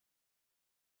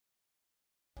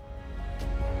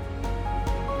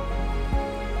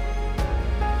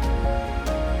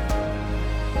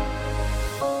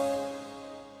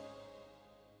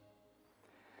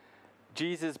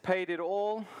Jesus paid it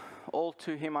all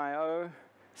to him I owe.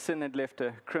 Sin had left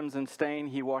a crimson stain,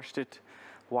 he washed it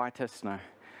white as snow.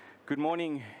 Good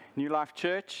morning, New Life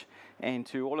Church, and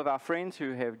to all of our friends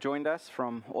who have joined us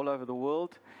from all over the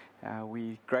world.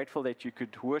 We're grateful that you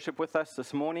could worship with us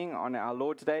this morning on our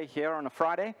Lord's Day here on a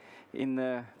Friday in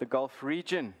the Gulf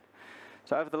region.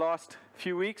 So over the last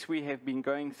few weeks, we have been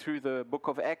going through the book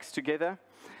of Acts together.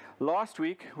 Last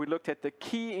week, we looked at the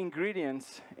key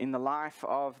ingredients in the life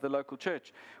of the local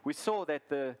church. We saw that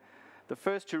the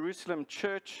first Jerusalem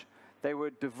church, they were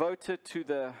devoted to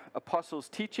the apostles'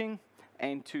 teaching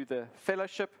and to the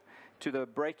fellowship, to the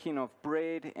breaking of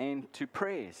bread and to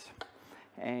prayers.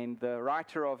 And the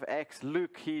writer of Acts,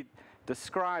 Luke, he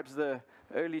describes the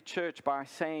early church by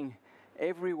saying,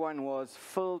 everyone was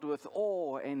filled with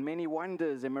awe and many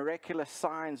wonders and miraculous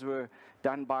signs were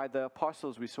done by the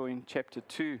apostles, we saw in chapter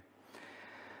 2.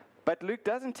 But Luke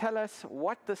doesn't tell us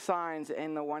what the signs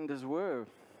and the wonders were.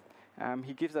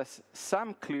 He gives us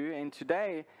some clue, and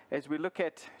today, as we look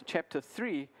at chapter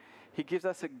 3, he gives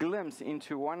us a glimpse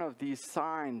into one of these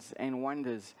signs and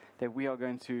wonders that we are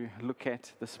going to look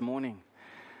at this morning.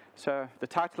 So the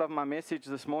title of my message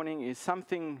this morning is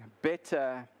Something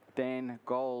Better Than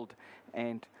Gold,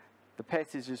 and the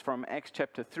passage is from Acts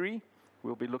chapter 3.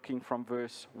 We'll be looking from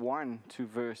verse 1 to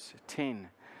verse 10.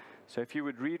 So if you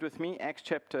would read with me, Acts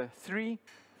chapter 3,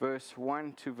 verse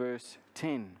 1 to verse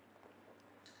 10.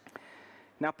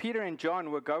 Now Peter and John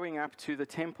were going up to the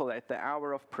temple at the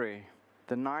hour of prayer,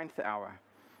 the 9th hour,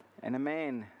 and a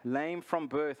man lame from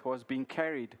birth was being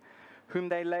carried, whom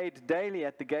they laid daily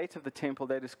at the gate of the temple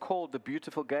that is called the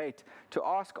Beautiful Gate, to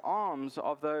ask alms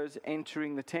of those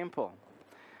entering the temple.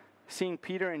 Seeing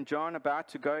Peter and John about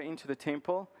to go into the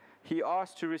temple, he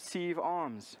asked to receive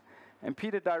alms. And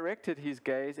Peter directed his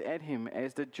gaze at him,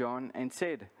 as did John, and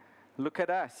said, "Look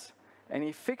at us." And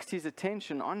he fixed his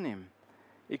attention on them,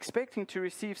 expecting to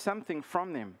receive something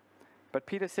from them. But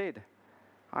Peter said,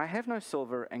 "I have no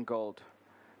silver and gold,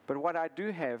 but what I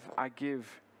do have I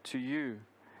give to you.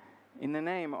 In the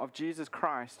name of Jesus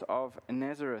Christ of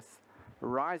Nazareth,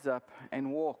 rise up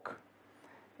and walk."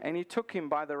 And he took him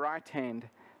by the right hand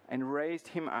and raised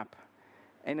him up.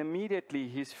 And immediately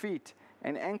his feet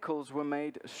and ankles were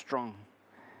made strong.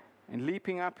 And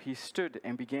leaping up, he stood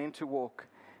and began to walk,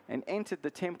 and entered the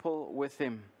temple with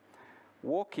them,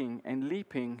 walking and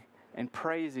leaping and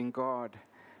praising God.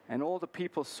 And all the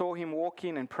people saw him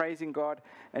walking and praising God,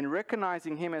 and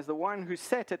recognizing him as the one who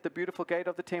sat at the beautiful gate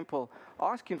of the temple,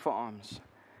 asking for alms.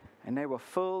 And they were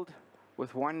filled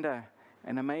with wonder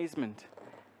and amazement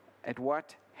at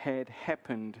what had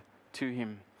happened to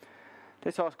him.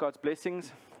 Let's ask God's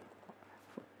blessings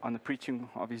on the preaching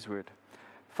of his word.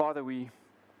 Father, we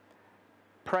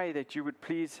pray that you would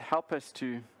please help us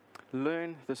to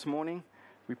learn this morning.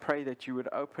 We pray that you would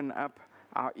open up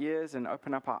our ears and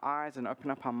open up our eyes and open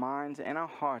up our minds and our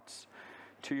hearts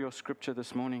to your scripture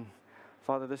this morning.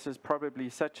 Father, this is probably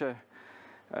such a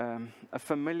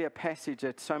familiar passage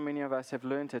that so many of us have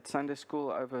learned at Sunday school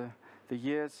over the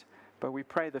years, but we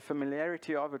pray the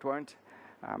familiarity of it won't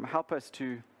help us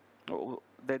to,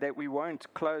 that we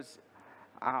won't close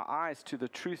our eyes to the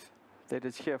truth that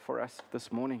is here for us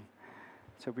this morning.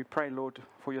 So we pray, Lord,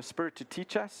 for your Spirit to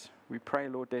teach us. We pray,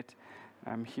 Lord, that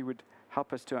he would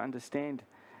help us to understand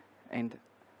and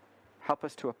help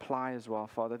us to apply as well,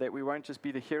 Father, that we won't just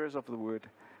be the hearers of the word,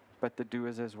 but the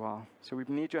doers as well. So we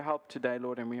need your help today,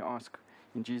 Lord, and we ask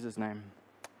in Jesus' name.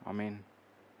 Amen.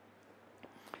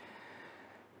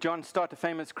 John Stott, a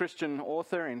famous Christian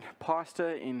author and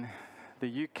pastor in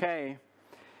the UK,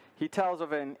 he tells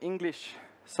of an English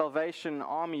Salvation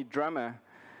Army drummer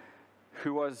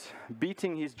who was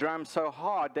beating his drum so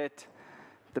hard that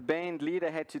the band leader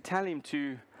had to tell him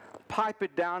to pipe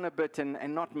it down a bit and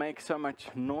not make so much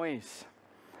noise.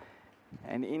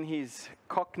 And in his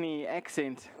Cockney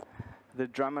accent, the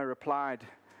drummer replied,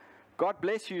 "God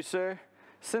bless you, sir.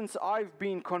 Since I've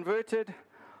been converted,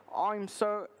 I'm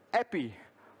so happy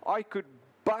I could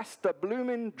bust a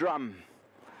bloomin' drum."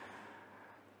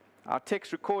 Our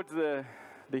text records the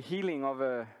healing of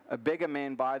a beggar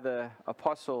man by the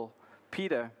apostle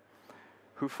Peter,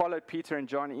 who followed Peter and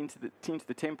John into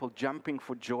the temple, jumping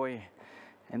for joy.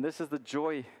 And this is the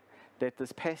joy that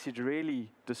this passage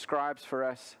really describes for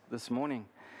us this morning.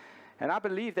 And I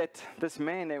believe that this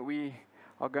man that we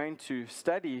are going to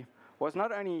study was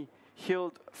not only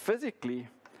healed physically,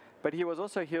 but he was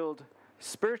also healed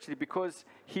spiritually, because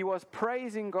he was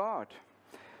praising God.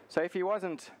 So if he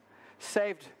wasn't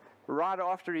saved right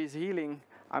after his healing,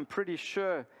 I'm pretty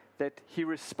sure that he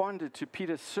responded to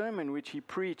Peter's sermon, which he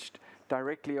preached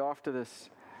directly after this.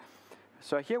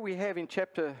 So here we have in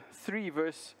chapter 3,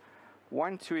 verse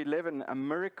 1 to 11 a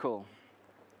miracle,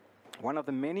 one of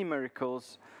the many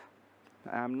miracles,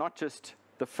 not just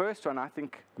the first one. I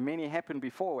think many happened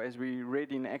before, as we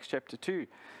read in Acts chapter 2.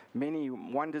 Many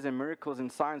wonders and miracles and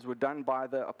signs were done by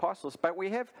the apostles, but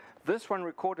we have this one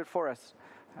recorded for us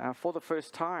for the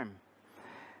first time.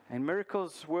 And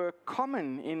miracles were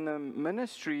common in the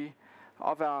ministry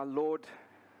of our Lord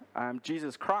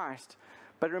Jesus Christ.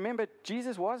 But remember,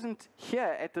 Jesus wasn't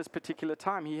here at this particular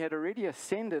time. He had already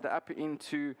ascended up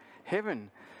into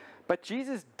heaven. But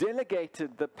Jesus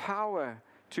delegated the power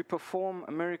to perform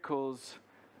miracles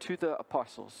to the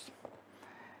apostles.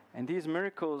 And these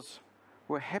miracles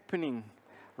were happening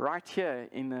right here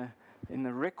in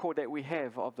the record that we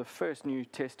have of the first New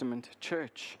Testament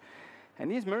church.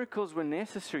 And these miracles were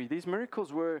necessary. These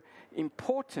miracles were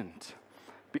important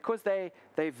because they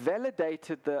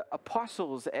validated the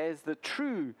apostles as the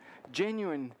true,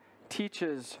 genuine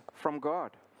teachers from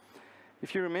God.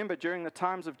 If you remember, during the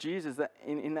times of Jesus,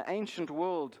 in the ancient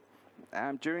world,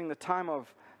 during the time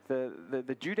of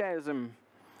the Judaism,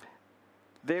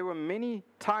 there were many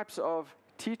types of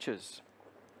teachers.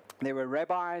 There were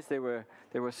rabbis, there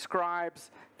were scribes,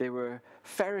 there were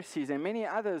Pharisees, and many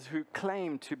others who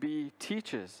claimed to be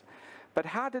teachers. But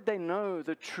how did they know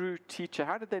the true teacher?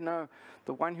 How did they know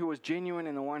the one who was genuine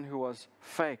and the one who was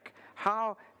fake?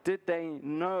 How did they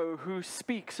know who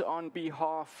speaks on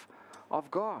behalf of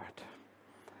God?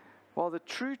 Well, the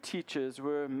true teachers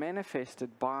were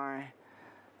manifested by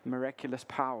miraculous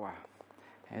power,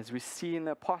 as we see in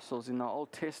the apostles in the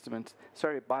Old Testament,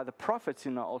 by the prophets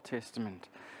in the Old Testament.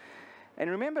 And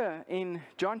remember in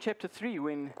John chapter 3,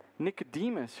 when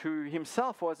Nicodemus, who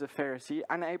himself was a Pharisee,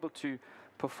 unable to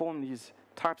perform these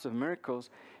types of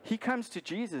miracles, he comes to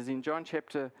Jesus in John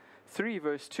chapter 3,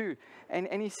 verse 2,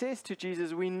 and he says to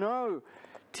Jesus, "We know,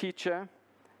 teacher,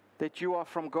 that you are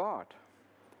from God."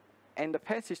 And the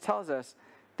passage tells us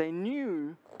they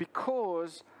knew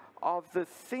because of the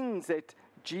things that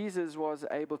Jesus was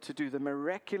able to do, the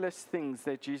miraculous things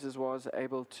that Jesus was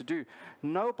able to do.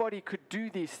 Nobody could do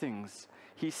these things,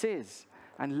 he says,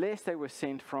 unless they were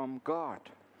sent from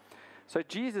God. So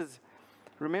Jesus,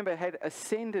 remember, had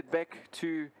ascended back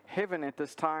to heaven at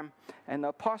this time, and the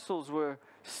apostles were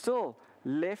still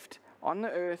left on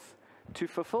the earth to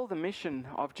fulfill the mission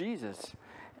of Jesus.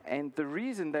 And the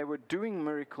reason they were doing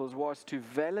miracles was to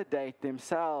validate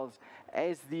themselves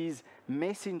as these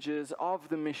messengers of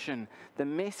the mission, the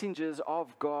messengers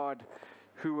of God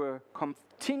who were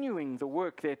continuing the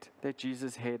work that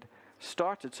Jesus had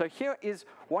started. So here is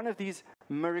one of these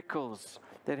miracles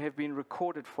that have been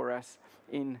recorded for us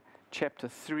in chapter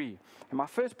 3. And my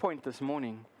first point this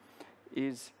morning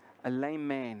is a lame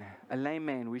man. A lame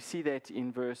man. We see that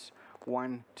in verse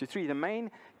 1 to 3. The main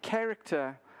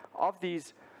character of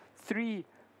these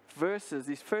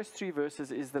first three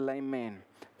verses, is the lame man.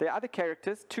 There are other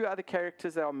characters, two other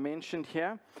characters that are mentioned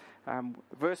here.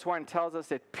 Verse 1 tells us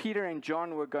that Peter and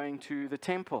John were going to the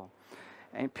temple.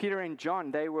 And Peter and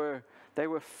John, they were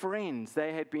friends.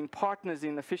 They had been partners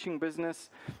in the fishing business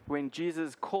when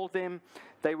Jesus called them.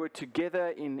 They were together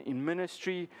in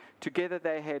ministry. Together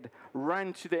they had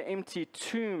run to the empty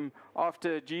tomb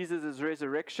after Jesus'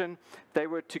 resurrection. They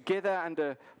were together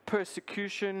under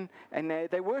persecution, and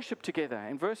they worshiped together.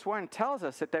 And verse 1 tells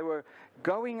us that they were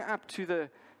going up to the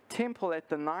temple at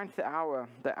the 9th hour,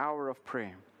 the hour of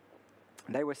prayer.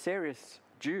 They were serious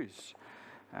Jews.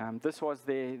 This was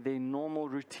their normal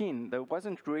routine. There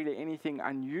wasn't really anything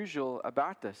unusual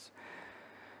about this.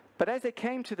 But as they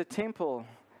came to the temple,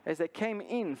 as they came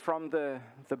in from the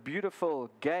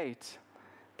beautiful gate,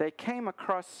 they came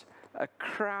across a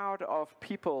crowd of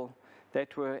people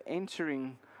that were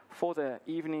entering for the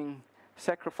evening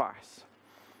sacrifice,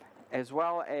 as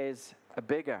well as a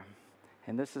beggar.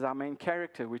 And this is our main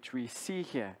character, which we see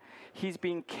here. He's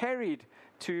being carried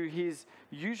to his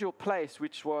usual place,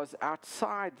 which was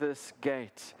outside this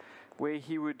gate, where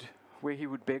he would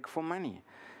beg for money.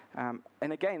 And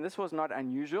again, this was not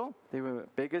unusual. There were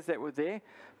beggars that were there,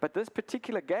 but this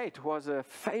particular gate was a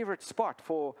favorite spot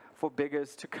for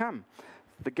beggars to come.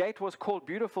 The gate was called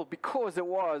Beautiful because it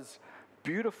was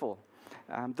beautiful.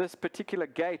 This particular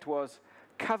gate was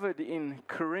covered in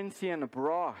Corinthian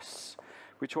brass,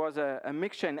 which was a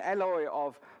mixture, an alloy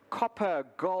of copper,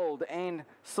 gold, and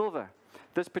silver.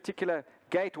 This particular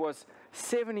gate was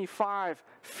 75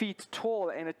 feet tall,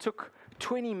 and it took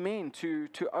 20 men to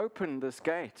open this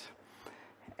gate.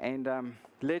 And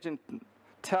legend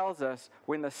tells us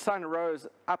when the sun rose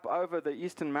up over the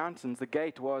eastern mountains, the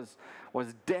gate was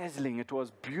dazzling. It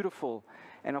was beautiful.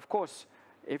 And of course,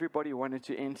 everybody wanted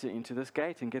to enter into this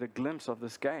gate and get a glimpse of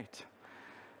this gate.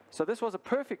 So this was a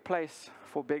perfect place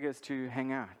for beggars to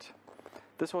hang out.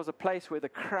 This was a place where the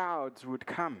crowds would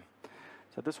come.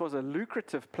 So this was a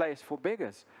lucrative place for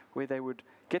beggars, where they would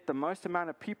get the most amount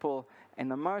of people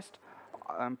and the most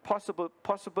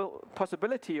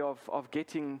possibility of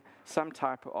getting some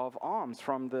type of alms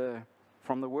from the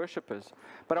worshippers.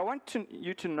 But I want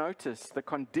you to notice the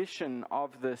condition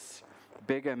of this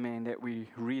beggar man that we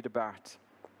read about.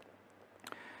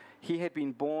 He had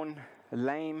been born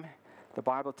lame, the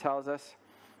Bible tells us,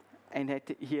 and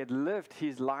he had lived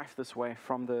his life this way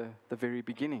from the very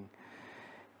beginning.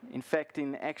 In fact,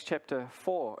 in Acts chapter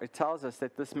 4, it tells us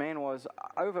that this man was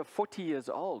over 40 years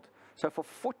old. So for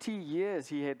 40 years,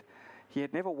 he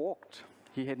had never walked.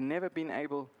 He had never been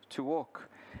able to walk.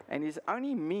 And his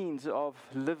only means of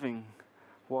living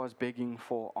was begging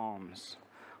for alms.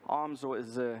 Alms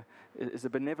is a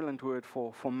benevolent word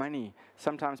for money.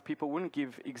 Sometimes people wouldn't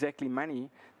give exactly money.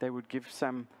 They would give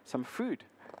some food.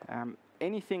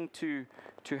 Anything to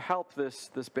help this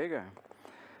beggar.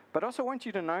 But I also want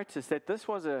you to notice that it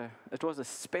was a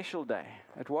special day.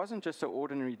 It wasn't just an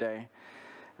ordinary day.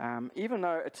 Even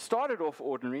though it started off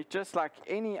ordinary, just like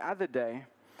any other day,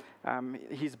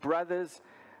 his brothers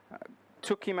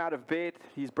took him out of bed.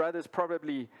 His brothers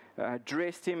probably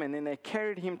dressed him, and then they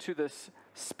carried him to this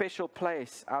special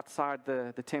place outside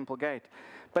the temple gate.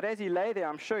 But as he lay there,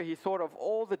 I'm sure he thought of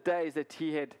all the days that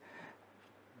he had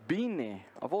been there,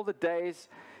 of all the days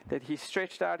that he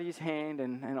stretched out his hand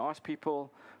and asked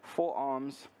people for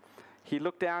alms. He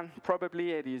looked down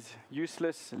probably at his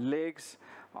useless legs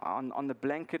on the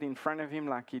blanket in front of him,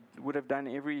 like he would have done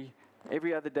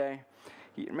every other day.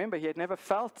 Remember, he had never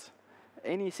felt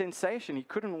any sensation. He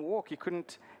couldn't walk. He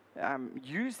couldn't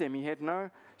use them. He had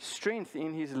no strength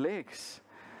in his legs.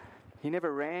 He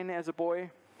never ran as a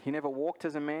boy. He never walked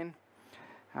as a man.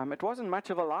 It wasn't much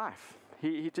of a life.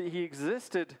 He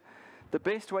existed the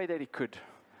best way that he could,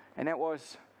 and that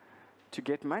was to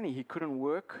get money. He couldn't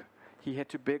work. He had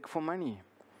to beg for money.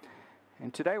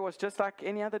 And today was just like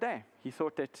any other day. He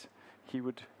thought that he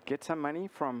would get some money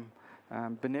from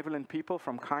benevolent people,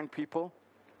 from kind people.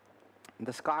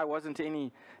 The sky wasn't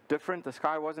any different. The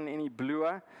sky wasn't any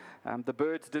bluer. The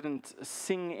birds didn't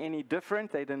sing any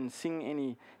different. They didn't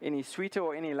sing any sweeter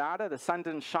or any louder. The sun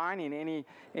didn't shine in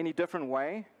any different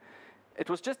way. It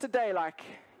was just a day like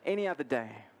any other day.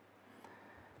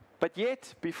 But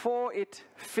yet, before it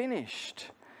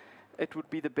finished, it would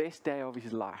be the best day of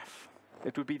his life.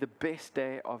 It would be the best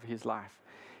day of his life.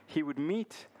 He would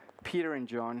meet Peter and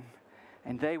John,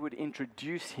 and they would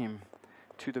introduce him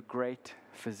to the great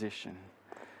physician.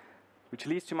 Which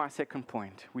leads to my second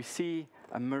point. We see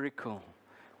a miracle.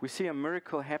 We see a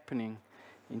miracle happening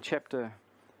in chapter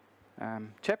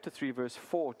 3, verse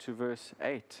 4 to verse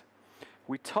 8.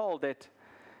 We're told that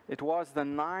it was the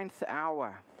 9th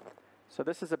hour. So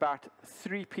this is about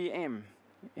 3 p.m.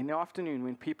 in the afternoon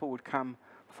when people would come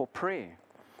for prayer.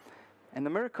 And the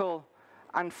miracle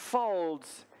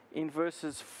unfolds in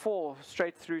verses 4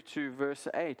 straight through to verse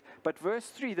 8. But verse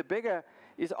 3, the beggar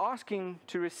is asking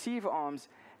to receive alms,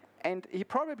 and he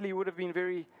probably would have been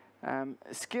very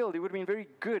skilled. He would have been very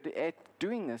good at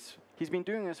doing this. He's been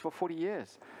doing this for 40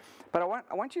 years. But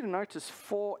I want you to notice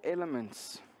 4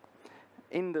 elements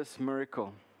in this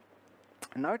miracle.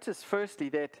 Notice firstly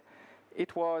that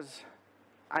it was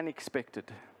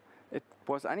unexpected. It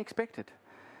was unexpected.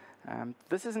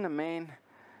 This isn't a man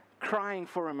crying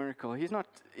for a miracle. He's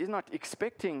not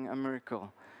expecting a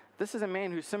miracle. This is a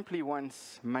man who simply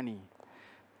wants money.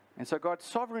 And so God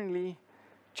sovereignly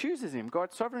chooses him.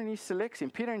 God sovereignly selects him.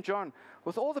 Peter and John,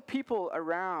 with all the people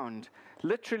around,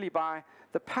 literally by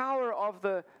the power of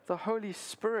the Holy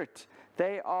Spirit,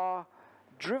 they are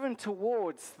driven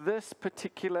towards this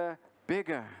particular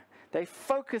beggar. They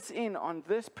focus in on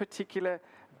this particular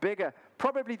beggar,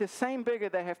 probably the same beggar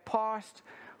they have passed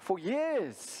for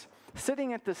years,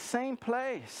 sitting at the same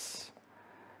place,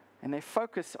 and they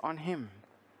focus on him.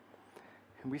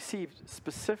 And we see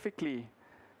specifically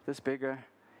this beggar,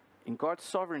 in God's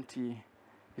sovereignty,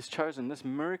 is chosen. This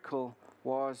miracle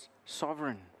was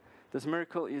sovereign. This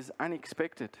miracle is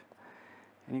unexpected.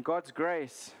 And in God's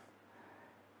grace,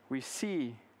 we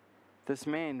see this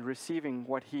man receiving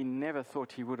what he never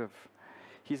thought he would have.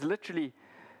 He's literally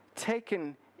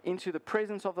taken into the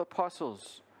presence of the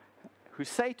apostles, who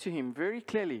say to him very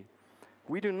clearly,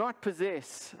 "We do not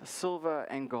possess silver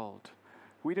and gold.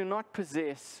 We do not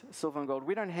possess silver and gold.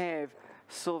 We don't have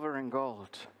silver and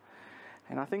gold."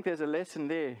 And I think there's a lesson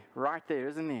there, right there,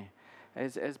 isn't there?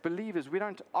 As believers, we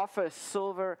don't offer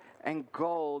silver and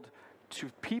gold to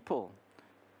people.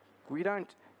 We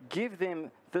don't give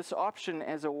them this option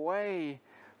as a way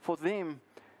for them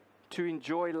to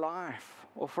enjoy life,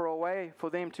 or for a way for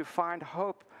them to find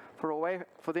hope for a way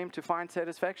for them to find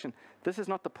satisfaction. This is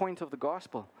not the point of the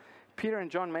gospel. Peter and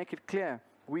John make it clear,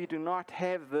 we do not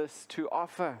have this to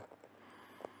offer.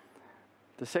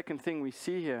 The second thing we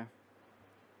see here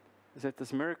is that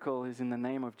this miracle is in the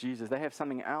name of Jesus. They have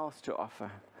something else to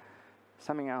offer,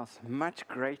 something else much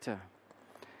greater.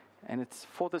 And it's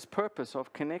for this purpose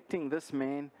of connecting this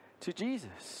man to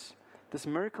Jesus. This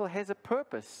miracle has a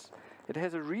purpose. It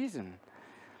has a reason.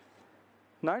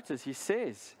 Notice he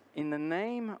says, in the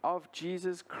name of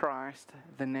Jesus Christ,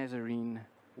 the Nazarene,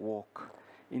 walk.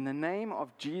 In the name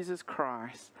of Jesus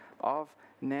Christ of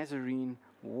Nazarene,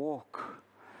 walk.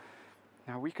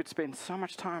 Now we could spend so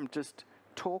much time just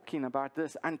talking about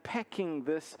this, unpacking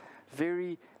this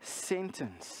very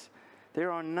sentence.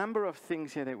 There are a number of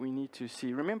things here that we need to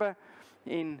see. Remember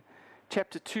in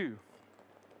chapter 2,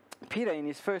 Peter in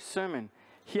his first sermon,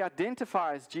 he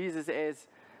identifies Jesus as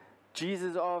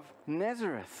Jesus of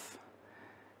Nazareth.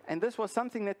 And this was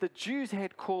something that the Jews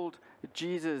had called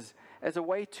Jesus as a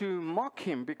way to mock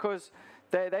him, because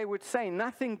they would say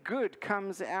nothing good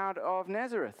comes out of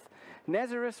Nazareth.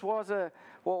 Nazareth was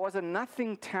a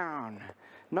nothing town.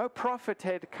 No prophet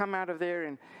had come out of there,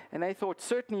 and they thought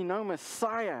certainly no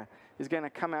Messiah is going to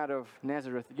come out of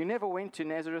Nazareth. You never went to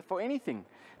Nazareth for anything.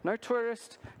 No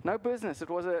tourist, no business. It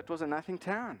was a nothing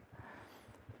town.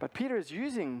 But Peter is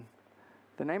using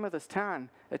the name of this town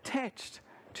attached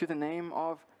to the name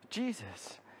of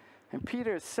Jesus. And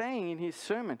Peter is saying in his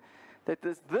sermon that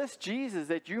this Jesus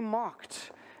that you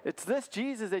mocked, it's this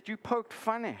Jesus that you poked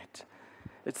fun at,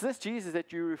 it's this Jesus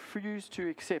that you refuse to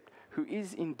accept, who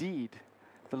is indeed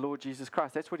the Lord Jesus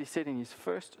Christ. That's what he said in his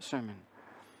first sermon.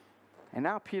 And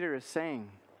now Peter is saying,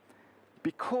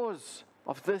 because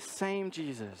of this same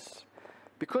Jesus,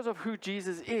 because of who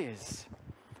Jesus is,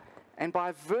 and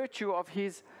by virtue of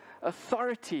his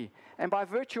authority, and by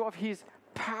virtue of his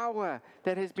power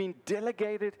that has been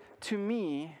delegated to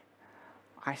me,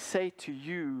 I say to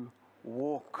you,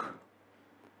 walk.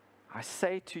 I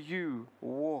say to you,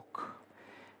 walk.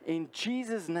 In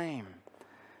Jesus' name.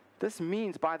 This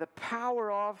means by the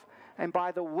power of and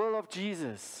by the will of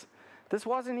Jesus. This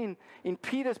wasn't in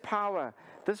Peter's power.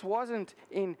 This wasn't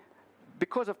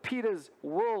because of Peter's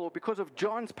will or because of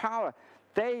John's power.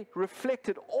 They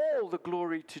reflected all the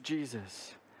glory to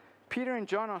Jesus. Peter and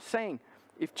John are saying,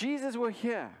 if Jesus were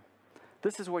here,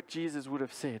 this is what Jesus would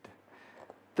have said.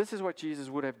 This is what Jesus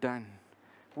would have done.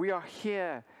 We are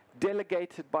here,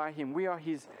 delegated by him. We are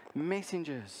his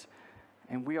messengers.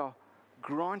 And we are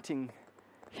granting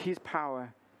his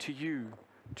power to you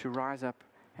to rise up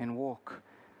and walk.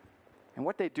 And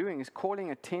what they're doing is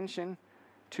calling attention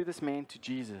to this man, to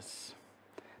Jesus.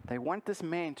 They want this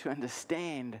man to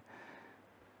understand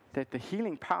that the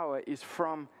healing power is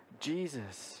from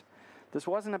Jesus. This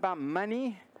wasn't about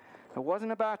money. It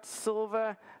wasn't about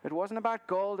silver. It wasn't about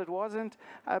gold. It wasn't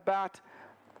about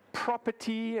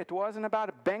property. It wasn't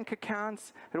about bank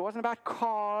accounts. It wasn't about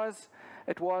cars.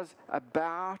 It was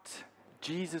about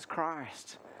Jesus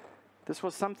Christ. This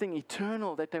was something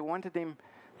eternal that they wanted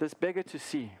this beggar to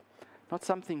see, not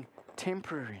something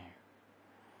temporary.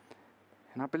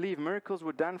 And I believe miracles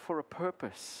were done for a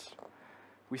purpose.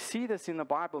 We see this in the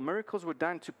Bible. Miracles were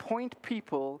done to point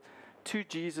people to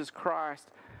Jesus Christ,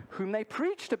 whom they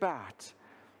preached about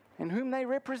and whom they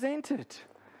represented.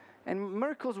 And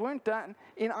miracles weren't done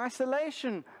in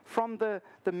isolation from the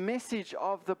message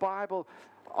of the Bible,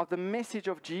 of the message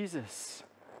of Jesus.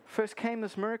 First came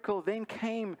this miracle, then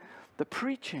came the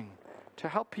preaching to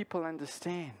help people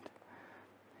understand.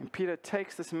 And Peter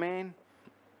takes this man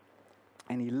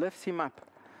and he lifts him up.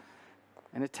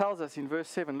 And it tells us in verse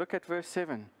 7, look at verse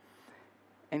 7.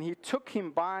 And he took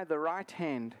him by the right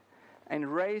hand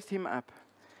and raised him up.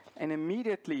 And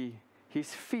immediately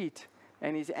his feet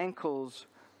and his ankles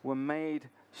were made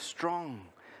strong.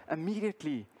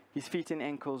 Immediately his feet and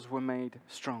ankles were made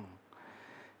strong.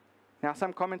 Now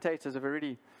some commentators have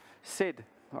already said,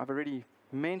 I've already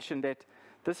mentioned that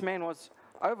this man was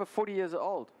over 40 years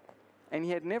old and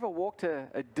he had never walked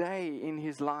a day in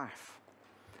his life.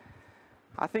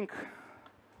 I think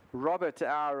Robert,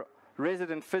 our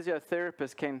resident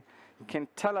physiotherapist, can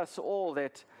tell us all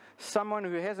that someone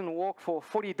who hasn't walked for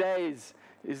 40 days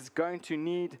is going to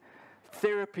need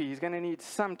therapy. He's going to need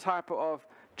some type of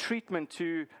treatment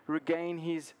to regain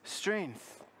his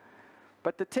strength.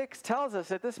 But the text tells us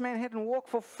that this man hadn't walked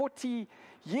for 40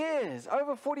 years,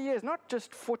 over 40 years, not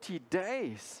just 40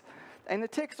 days. And the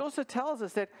text also tells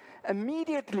us that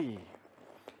immediately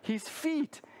his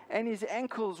feet and his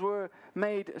ankles were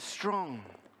made strong.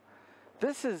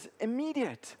 This is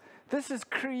immediate. This is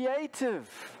creative.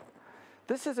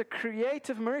 This is a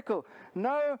creative miracle.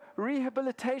 No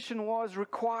rehabilitation was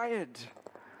required.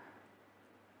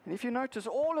 And if you notice,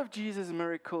 all of Jesus'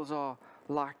 miracles are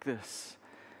like this.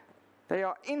 They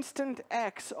are instant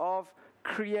acts of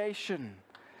creation.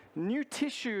 New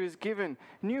tissue is given,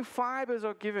 new fibers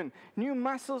are given, new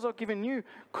muscles are given, new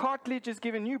cartilage is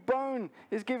given, new bone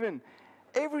is given.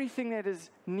 Everything that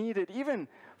is needed, even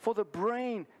for the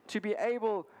brain to be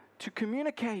able to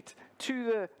communicate to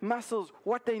the muscles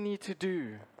what they need to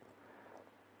do.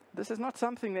 This is not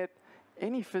something that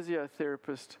any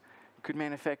physiotherapist could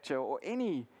manufacture or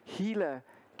any healer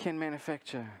can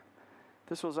manufacture.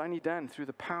 This was only done through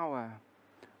the power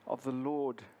of the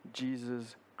Lord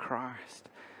Jesus Christ.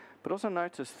 But also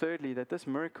notice, thirdly, that this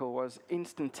miracle was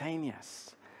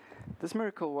instantaneous. This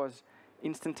miracle was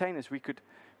instantaneous. We could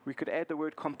add the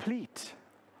word complete.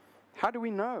 How do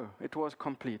we know it was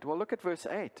complete? Well, look at verse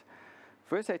 8.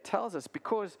 Verse 8 tells us,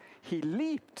 because he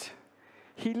leaped.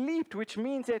 He leaped, which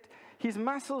means that his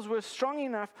muscles were strong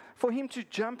enough for him to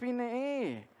jump in the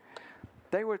air.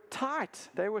 They were tight,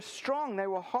 they were strong, they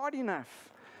were hard enough.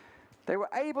 They were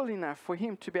able enough for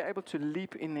him to be able to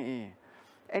leap in the air.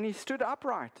 And he stood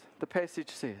upright, the passage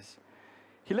says.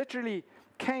 He literally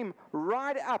came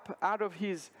right up out of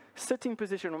his sitting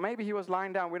position, or maybe he was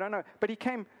lying down, we don't know. But he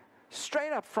came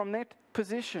straight up from that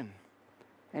position,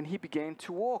 and he began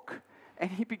to walk, and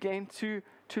he began to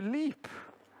leap.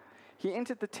 He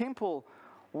entered the temple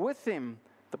with them,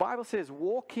 the Bible says,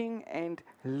 walking and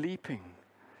leaping.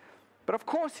 But of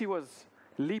course he was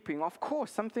leaping. Of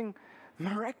course, something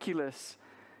miraculous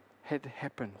had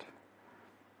happened.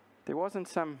 There wasn't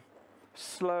some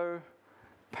slow,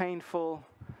 painful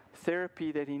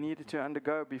therapy that he needed to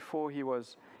undergo before he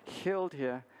was healed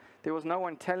here. There was no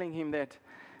one telling him that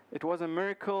it was a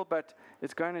miracle, but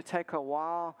it's going to take a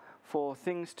while for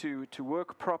things to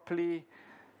work properly.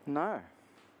 No.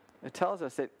 It tells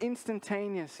us that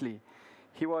instantaneously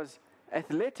he was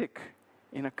athletic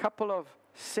in a couple of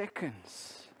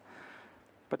seconds.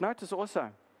 But notice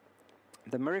also,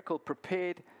 the miracle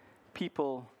prepared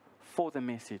people for the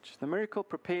message. The miracle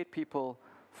prepared people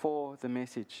for the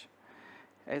message.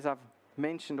 As I've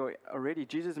mentioned already,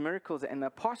 Jesus' miracles and the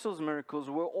apostles' miracles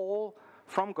were all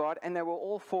from God, and they were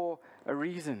all for a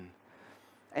reason.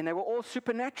 And they were all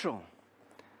supernatural.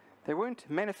 They weren't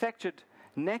manufactured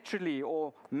naturally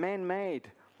or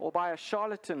man-made or by a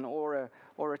charlatan or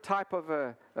a type of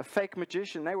a fake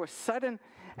magician. They were sudden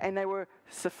and they were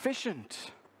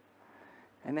sufficient.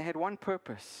 And they had one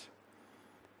purpose,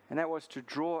 and that was to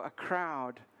draw a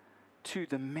crowd to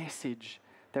the message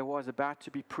that was about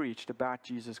to be preached about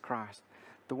Jesus Christ,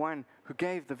 the one who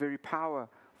gave the very power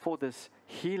for this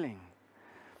healing.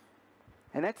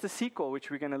 And that's the sequel, which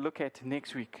we're going to look at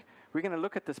next week. We're going to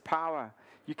look at this power.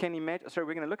 We're going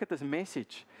to look at this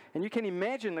message. And you can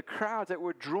imagine the crowds that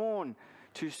were drawn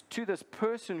to this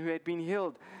person who had been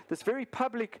healed, this very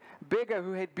public beggar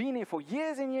who had been here for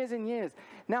years and years and years,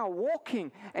 now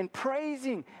walking and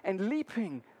praising and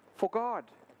leaping for God.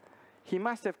 He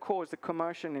must have caused a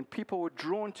commotion, and people were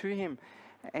drawn to him.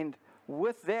 And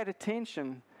with that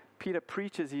attention, Peter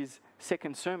preaches his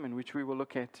second sermon, which we will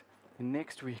look at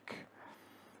next week.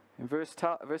 And verse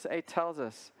 8 tells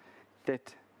us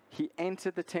that he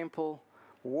entered the temple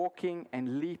walking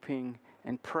and leaping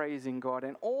and praising God.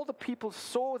 And all the people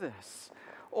saw this.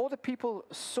 All the people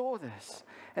saw this.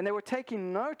 And they were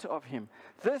taking note of him.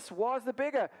 This was the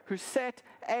beggar who sat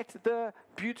at the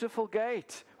beautiful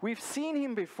gate. We've seen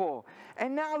him before.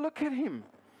 And now look at him.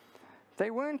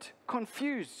 They weren't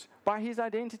confused by his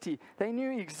identity. They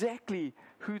knew exactly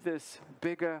who this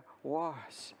beggar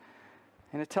was.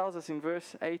 And it tells us in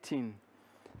verse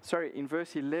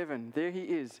 11, there he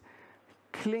is,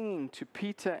 clinging to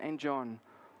Peter and John.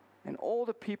 And all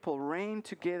the people ran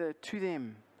together to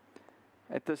them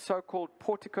at the so-called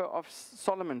portico of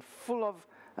Solomon, full of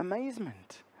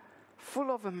amazement.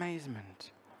 Full of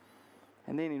amazement.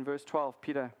 And then in verse 12,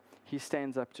 Peter, he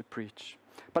stands up to preach.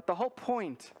 But the whole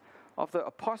point of the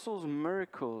apostles'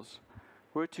 miracles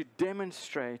were to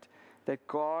demonstrate that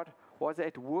God was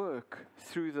at work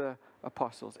through the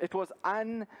apostles. It was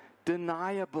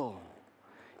undeniable.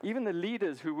 Even the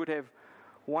leaders who would have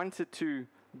wanted to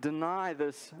deny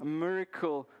this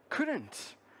miracle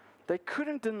couldn't. They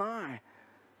couldn't deny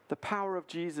the power of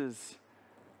Jesus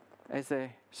as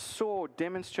they saw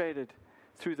demonstrated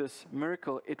through this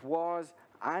miracle. It was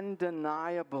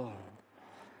undeniable.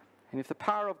 And if the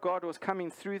power of God was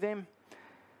coming through them,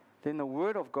 then the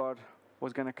word of God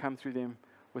was going to come through them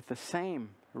with the same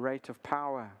rate of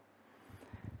power.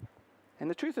 And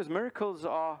the truth is, miracles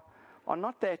are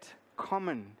not that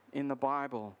common in the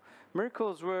Bible.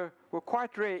 Miracles were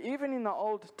quite rare, even in the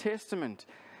Old Testament,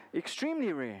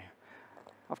 extremely rare.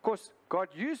 Of course, God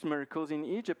used miracles in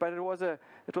Egypt, but it was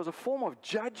a form of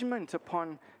judgment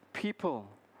upon people.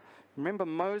 Remember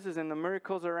Moses and the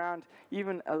miracles around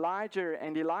even Elijah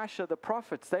and Elisha, the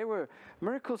prophets. They were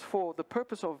miracles for the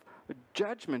purpose of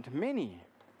judgment, many.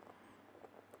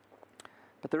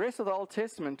 But the rest of the Old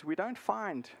Testament, we don't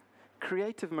find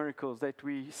creative miracles that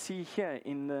we see here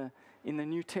in the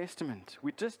New Testament.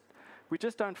 We just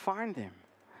don't find them.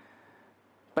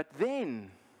 But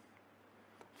then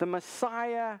the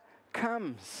Messiah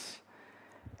comes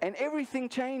and everything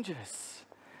changes.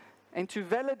 And to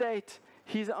validate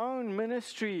his own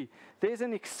ministry, there's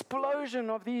an explosion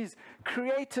of these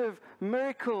creative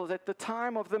miracles at the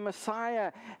time of the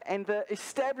Messiah and the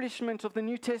establishment of the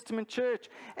New Testament church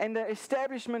and the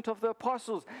establishment of the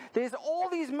apostles. There's all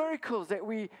these miracles that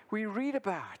we read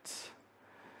about.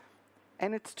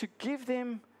 And it's to give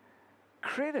them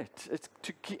credit. It's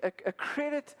to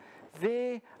accredit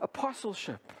their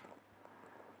apostleship.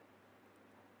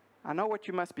 I know what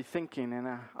you must be thinking, and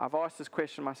I've asked this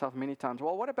question myself many times.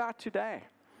 Well, what about today?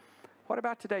 What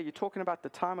about today? You're talking about the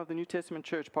time of the New Testament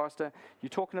church, Pastor. You're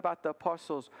talking about the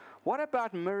apostles. What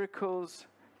about miracles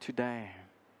today?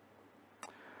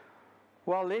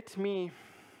 Well, let me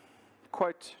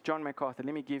quote John MacArthur.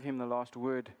 Let me give him the last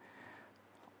word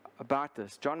about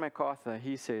this. John MacArthur,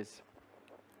 he says,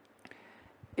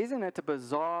 "Isn't it a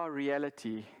bizarre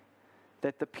reality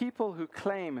that the people who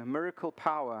claim miracle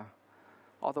power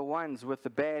are the ones with the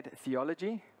bad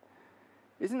theology?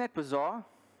 Isn't that bizarre?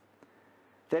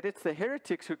 That it's the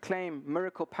heretics who claim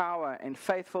miracle power and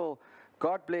faithful,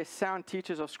 God-blessed, sound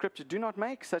teachers of Scripture do not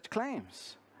make such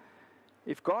claims.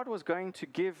 If God was going to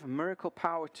give miracle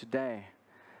power today,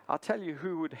 I'll tell you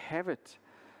who would have it.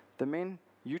 The men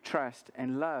you trust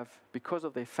and love because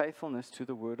of their faithfulness to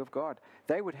the Word of God.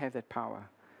 They would have that power.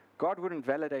 God wouldn't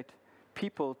validate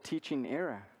people teaching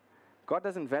error. God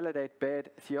doesn't validate bad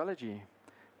theology.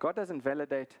 God doesn't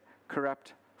validate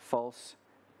corrupt, false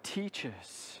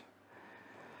teachers."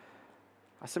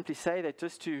 I simply say that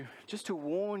just to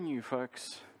warn you,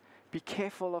 folks, be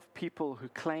careful of people who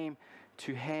claim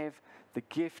to have the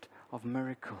gift of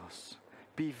miracles.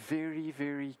 Be very,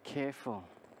 very careful.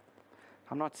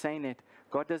 I'm not saying that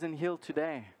God doesn't heal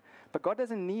today, but God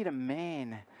doesn't need a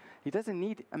man. He doesn't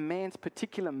need a man's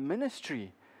particular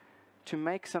ministry to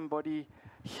make somebody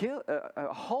heal,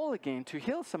 whole again, to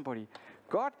heal somebody.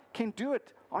 God can do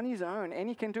it on his own, and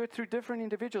he can do it through different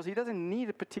individuals. He doesn't need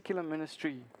a particular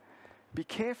ministry. Be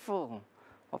careful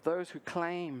of those who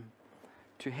claim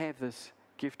to have this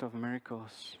gift of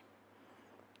miracles.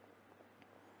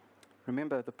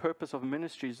 Remember, the purpose of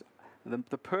ministries,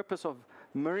 the purpose of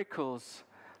miracles,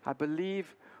 I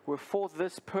believe, were for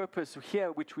this purpose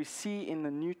here, which we see in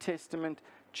the New Testament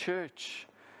church,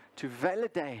 to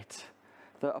validate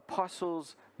the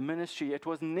apostles' ministry. It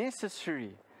was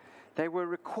necessary. They were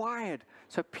required.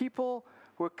 So people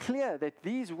were clear that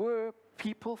these were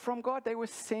people from God. They were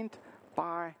sent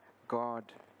by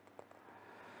God.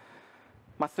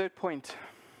 My third point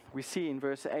we see in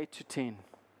verse 8 to 10,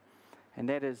 and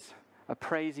that is a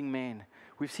praising man.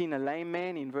 We've seen a lame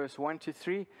man in verse 1 to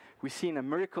 3. We've seen a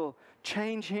miracle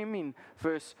change him in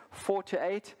verse 4 to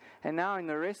 8. And now in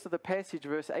the rest of the passage,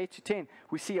 verse 8 to 10,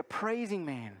 we see a praising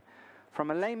man. From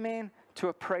a lame man to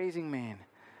a praising man.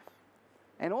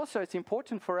 And also it's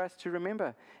important for us to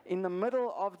remember, in the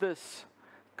middle of this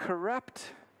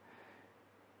corrupt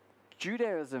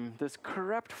Judaism, this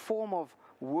corrupt form of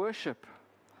worship,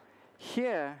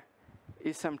 here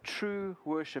is some true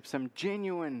worship, some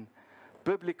genuine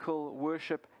biblical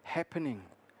worship happening.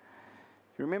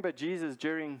 You remember Jesus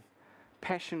during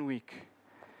Passion Week,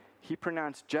 he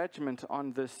pronounced judgment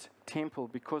on this temple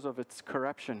because of its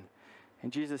corruption.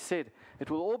 And Jesus said,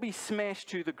 it will all be smashed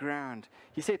to the ground.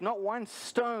 He said, not one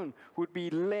stone would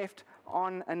be left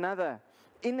on another.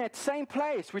 In that same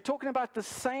place, we're talking about the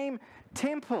same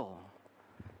temple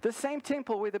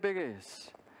where the beggar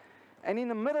is. And in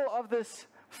the middle of this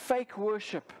fake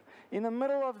worship, in the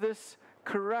middle of this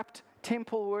corrupt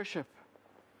temple worship,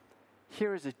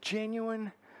 here is a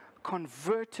genuine,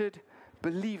 converted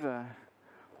believer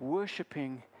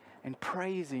worshiping and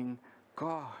praising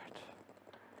God.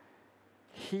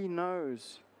 He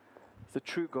knows the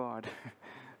true God.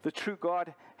 The true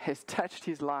God has touched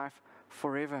his life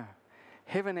forever.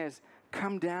 Heaven has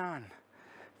come down.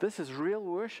 This is real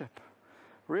worship.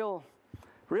 Real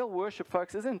worship,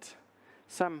 folks, isn't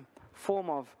some form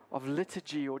of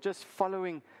liturgy or just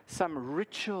following some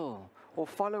ritual or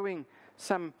following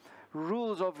some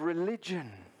rules of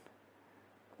religion.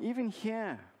 Even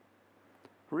here,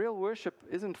 real worship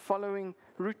isn't following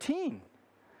routine.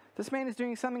 This man is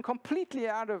doing something completely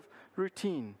out of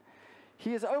routine.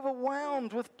 He is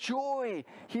overwhelmed with joy.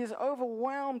 He is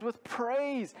overwhelmed with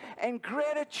praise and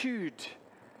gratitude.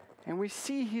 And we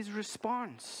see his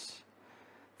response.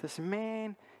 This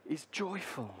man is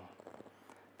joyful.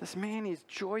 This man is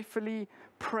joyfully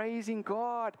praising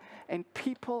God. And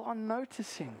people are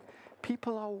noticing.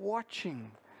 People are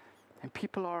watching. And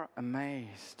people are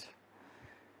amazed.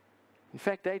 In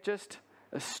fact, they're just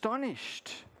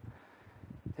astonished.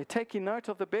 They're taking note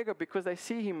of the beggar because they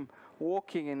see him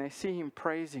walking and they see him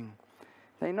praising.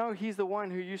 They know he's the one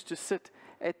who used to sit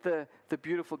at the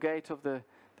beautiful gate of the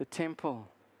temple.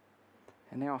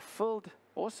 And they are filled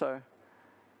also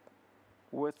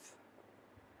with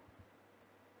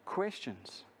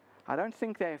questions. I don't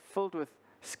think they're filled with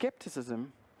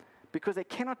skepticism because they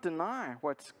cannot deny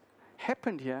what's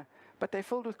happened here, but they're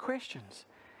filled with questions.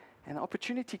 And the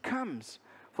opportunity comes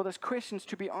for those questions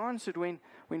to be answered when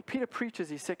Peter preaches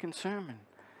his second sermon.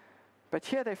 But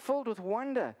here they're filled with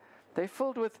wonder. They're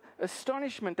filled with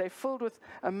astonishment. They're filled with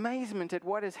amazement at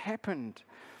what has happened.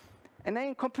 And they're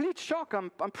in complete shock, I'm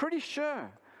pretty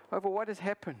sure, over what has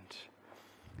happened.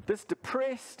 This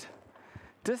depressed,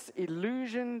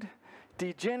 disillusioned,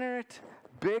 degenerate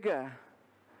beggar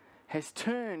has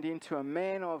turned into a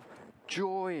man of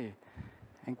joy.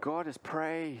 And God is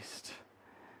praised.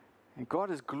 And God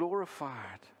is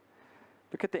glorified.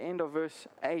 Look at the end of verse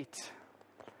 8.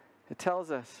 It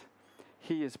tells us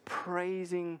he is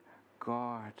praising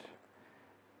God.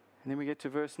 And then we get to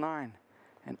verse 9.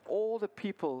 And all the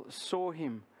people saw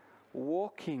him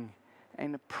walking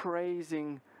and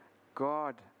praising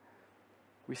God.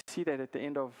 We see that at the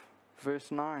end of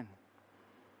verse 9.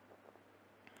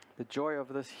 The joy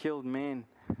of this healed man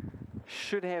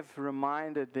should have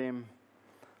reminded them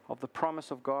of the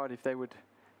promise of God if they would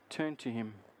turn to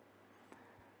him.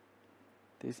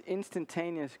 There's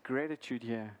instantaneous gratitude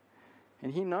here.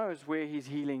 And he knows where his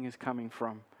healing is coming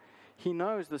from. He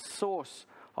knows the source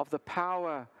of the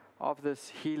power of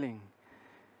this healing.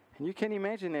 And you can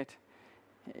imagine that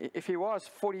if he was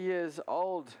 40 years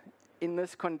old in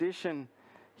this condition,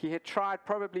 he had tried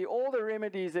probably all the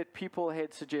remedies that people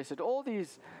had suggested, all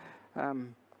these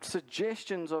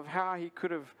suggestions of how he could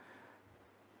have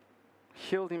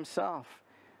healed himself.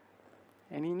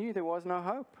 And he knew there was no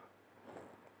hope.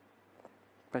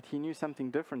 But he knew something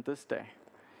different this day.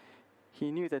 He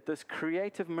knew that this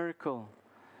creative miracle,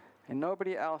 and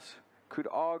nobody else could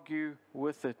argue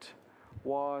with it,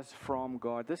 was from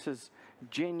God. This is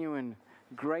genuine,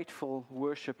 grateful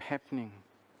worship happening.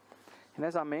 And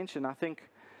as I mentioned, I think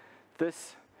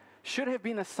this should have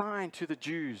been a sign to the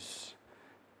Jews.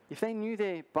 If they knew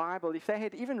their Bible, if they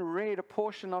had even read a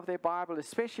portion of their Bible,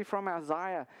 especially from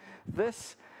Isaiah,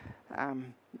 this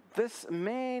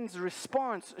man's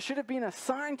response should have been a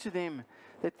sign to them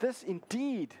that this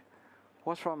indeed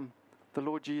was from the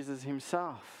Lord Jesus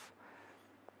himself.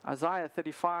 Isaiah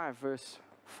 35 verse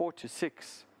 4 to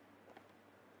 6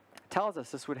 tells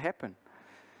us this would happen.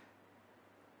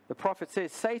 The prophet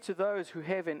says, "Say to those who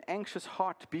have an anxious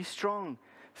heart, be strong,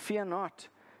 fear not.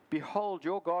 Behold,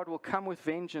 your God will come with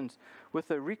vengeance, with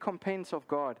the recompense of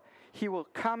God. He will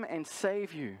come and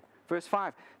save you." Verse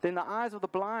 5, "Then the eyes of the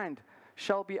blind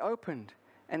shall be opened,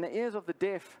 and the ears of the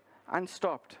deaf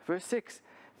unstopped." Verse 6,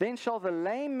 "Then shall the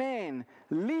lame man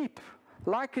leap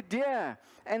like a deer,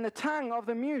 and the tongue of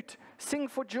the mute sing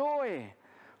for joy.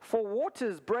 For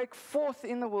waters break forth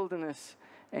in the wilderness,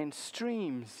 and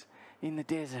streams in the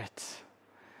desert."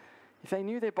 If they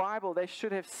knew their Bible, they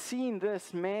should have seen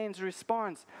this man's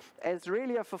response as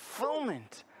really a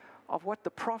fulfillment of what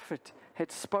the prophet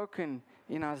had spoken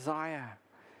in Isaiah.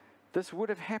 This would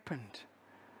have happened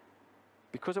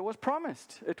because it was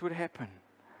promised it would happen.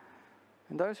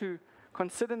 And those who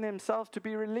consider themselves to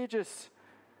be religious,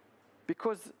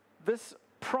 because this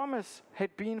promise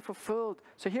had been fulfilled.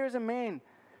 So here is a man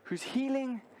who's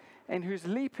healing and who's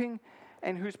leaping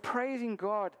and who's praising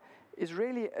God, is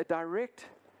really a direct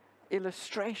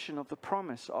illustration of the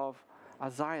promise of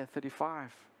Isaiah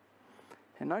 35.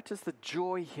 And notice the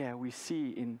joy here we see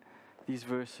in these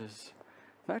verses.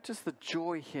 Notice the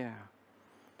joy here.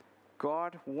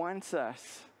 God wants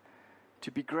us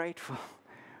to be grateful.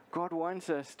 God wants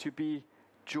us to be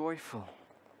joyful.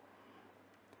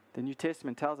 The New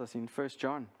Testament tells us in 1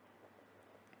 John,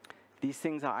 "These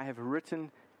things I have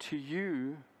written to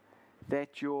you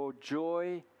that your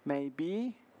joy may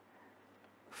be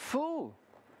full."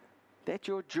 That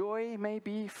your joy may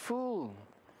be full.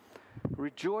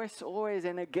 Rejoice always,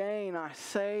 and again I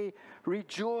say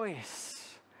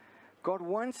rejoice. God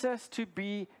wants us to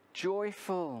be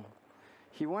joyful.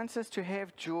 He wants us to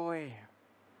have joy.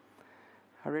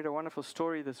 I read a wonderful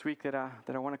story this week that I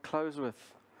want to close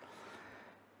with.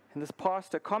 And this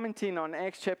pastor, commenting on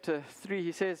Acts chapter 3,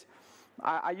 he says,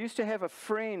 I used to have a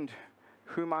friend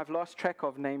whom I've lost track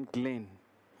of named Glenn.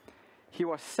 He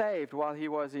was saved while he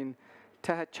was in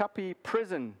Tehachapi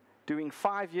prison, doing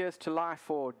 5 years to life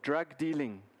for drug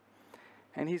dealing.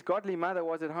 And his godly mother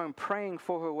was at home praying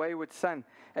for her wayward son.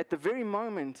 At the very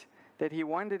moment that he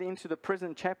wandered into the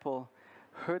prison chapel,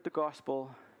 heard the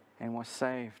gospel, and was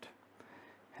saved.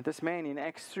 And this man in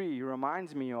Acts 3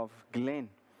 reminds me of Glenn.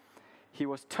 He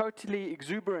was totally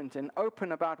exuberant and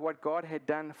open about what God had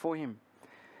done for him.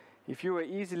 If you were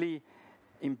easily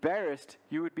embarrassed,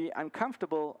 you would be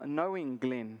uncomfortable knowing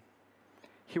Glenn.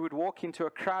 He would walk into a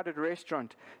crowded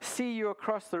restaurant, see you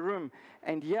across the room,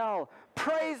 and yell,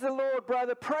 "Praise the Lord,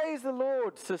 brother! Praise the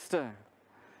Lord, sister!"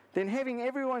 Then, having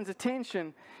everyone's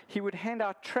attention, he would hand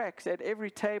out tracts at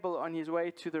every table on his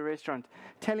way to the restaurant,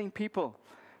 telling people,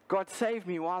 "God saved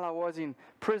me while I was in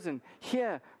prison.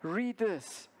 Here, read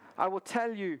this. I will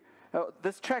tell you,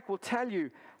 this tract will tell you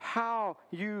how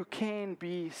you can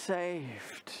be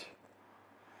saved."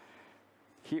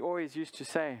 He always used to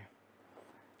say,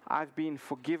 "I've been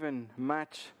forgiven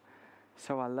much,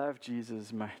 so I love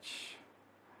Jesus much."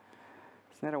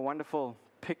 Isn't that a wonderful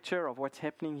picture of what's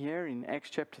happening here in Acts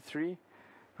chapter 3?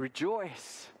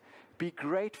 Rejoice, be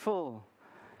grateful.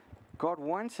 God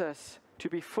wants us to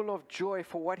be full of joy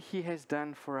for what He has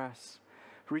done for us.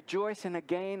 Rejoice, and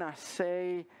again I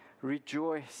say,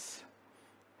 rejoice.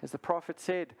 As the prophet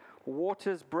said,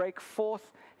 waters break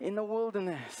forth in the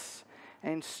wilderness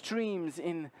and streams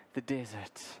in the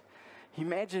desert.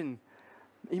 Imagine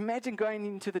going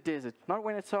into the desert, not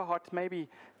when it's so hot, maybe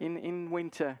in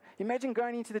winter. Imagine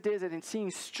going into the desert and seeing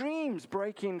streams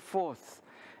breaking forth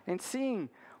and seeing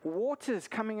waters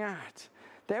coming out.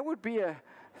 That would be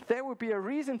a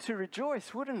reason to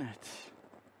rejoice, wouldn't it?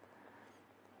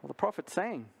 Well, the prophet's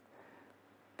saying,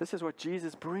 this is what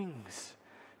Jesus brings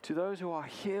to those who are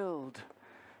healed,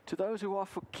 to those who are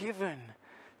forgiven,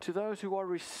 to those who are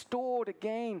restored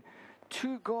again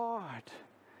to God.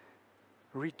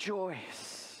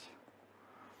 Rejoice.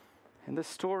 And the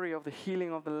story of the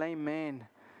healing of the lame man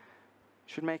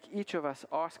should make each of us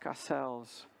ask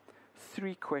ourselves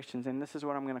 3 questions, and this is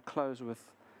what I'm going to close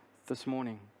with this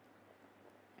morning.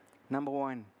 Number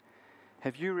 1,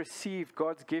 have you received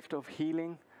God's gift of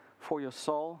healing for your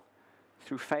soul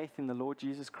through faith in the Lord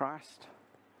Jesus Christ?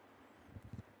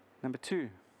 Number 2,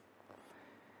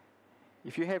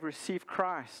 if you have received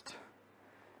Christ,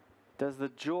 does the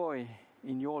joy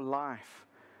in your life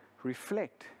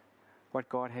reflect what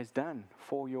God has done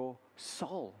for your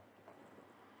soul?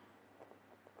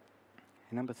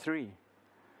 And number 3,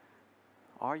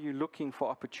 are you looking for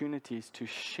opportunities to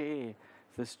share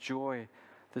this joy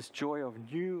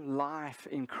of new life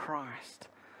in Christ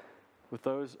with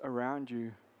those around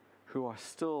you who are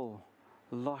still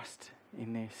lost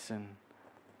in their sin?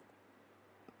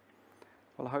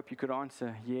 Well, I hope you could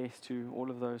answer yes to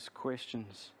all of those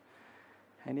questions.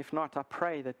 And if not, I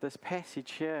pray that this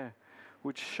passage here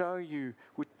would show you,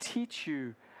 would teach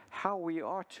you how we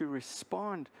are to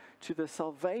respond to the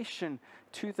salvation,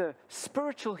 to the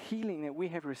spiritual healing that we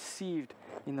have received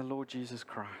in the Lord Jesus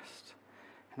Christ.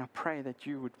 And I pray that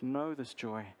you would know this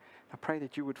joy. I pray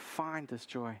that you would find this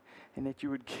joy and that you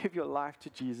would give your life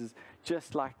to Jesus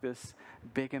just like this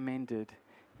beggar man did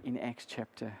in Acts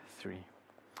chapter 3.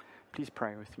 Please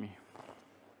pray with me.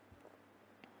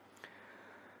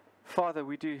 Father,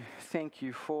 we do thank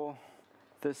you for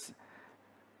this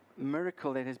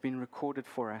miracle that has been recorded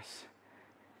for us.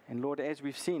 And Lord, as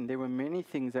we've seen, there were many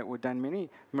things that were done, many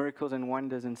miracles and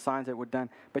wonders and signs that were done,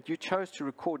 but you chose to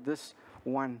record this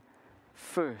one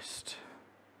first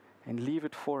and leave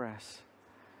it for us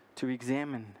to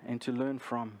examine and to learn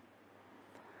from.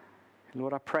 And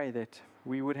Lord, I pray that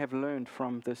we would have learned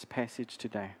from this passage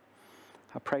today.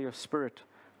 I pray your Spirit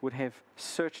would have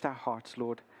searched our hearts,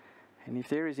 Lord. And if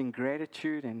there is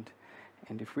ingratitude and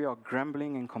if we are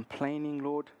grumbling and complaining,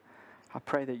 Lord, I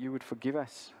pray that you would forgive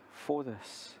us for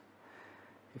this.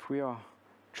 If we are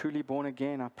truly born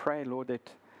again, I pray, Lord, that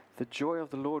the joy of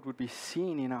the Lord would be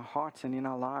seen in our hearts and in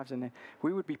our lives, and that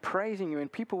we would be praising you,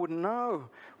 and people would know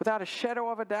without a shadow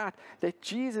of a doubt that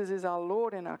Jesus is our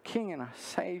Lord and our King and our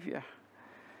Savior.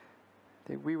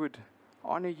 That we would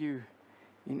honor you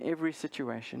in every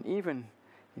situation, even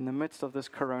in the midst of this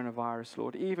coronavirus,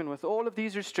 Lord, even with all of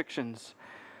these restrictions,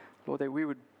 Lord, that we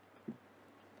would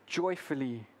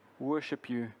joyfully worship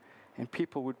you and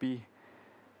people would be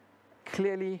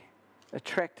clearly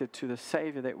attracted to the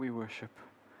Savior that we worship,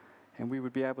 and we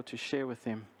would be able to share with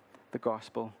them the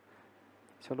gospel.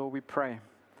 So, Lord, we pray,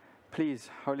 please,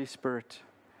 Holy Spirit,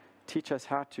 teach us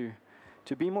how to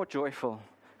be more joyful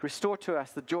Restore to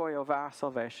us the joy of our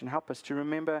salvation. Help us to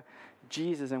remember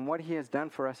Jesus and what he has done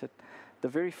for us at the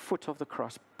very foot of the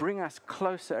cross. Bring us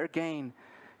closer again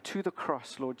to the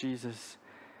cross, Lord Jesus.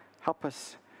 Help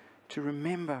us to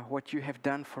remember what you have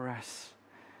done for us.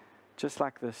 Just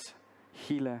like this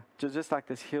healer, just like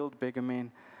this healed beggar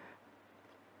man.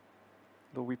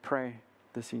 Lord, we pray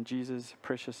this in Jesus'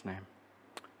 precious name.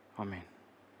 Amen.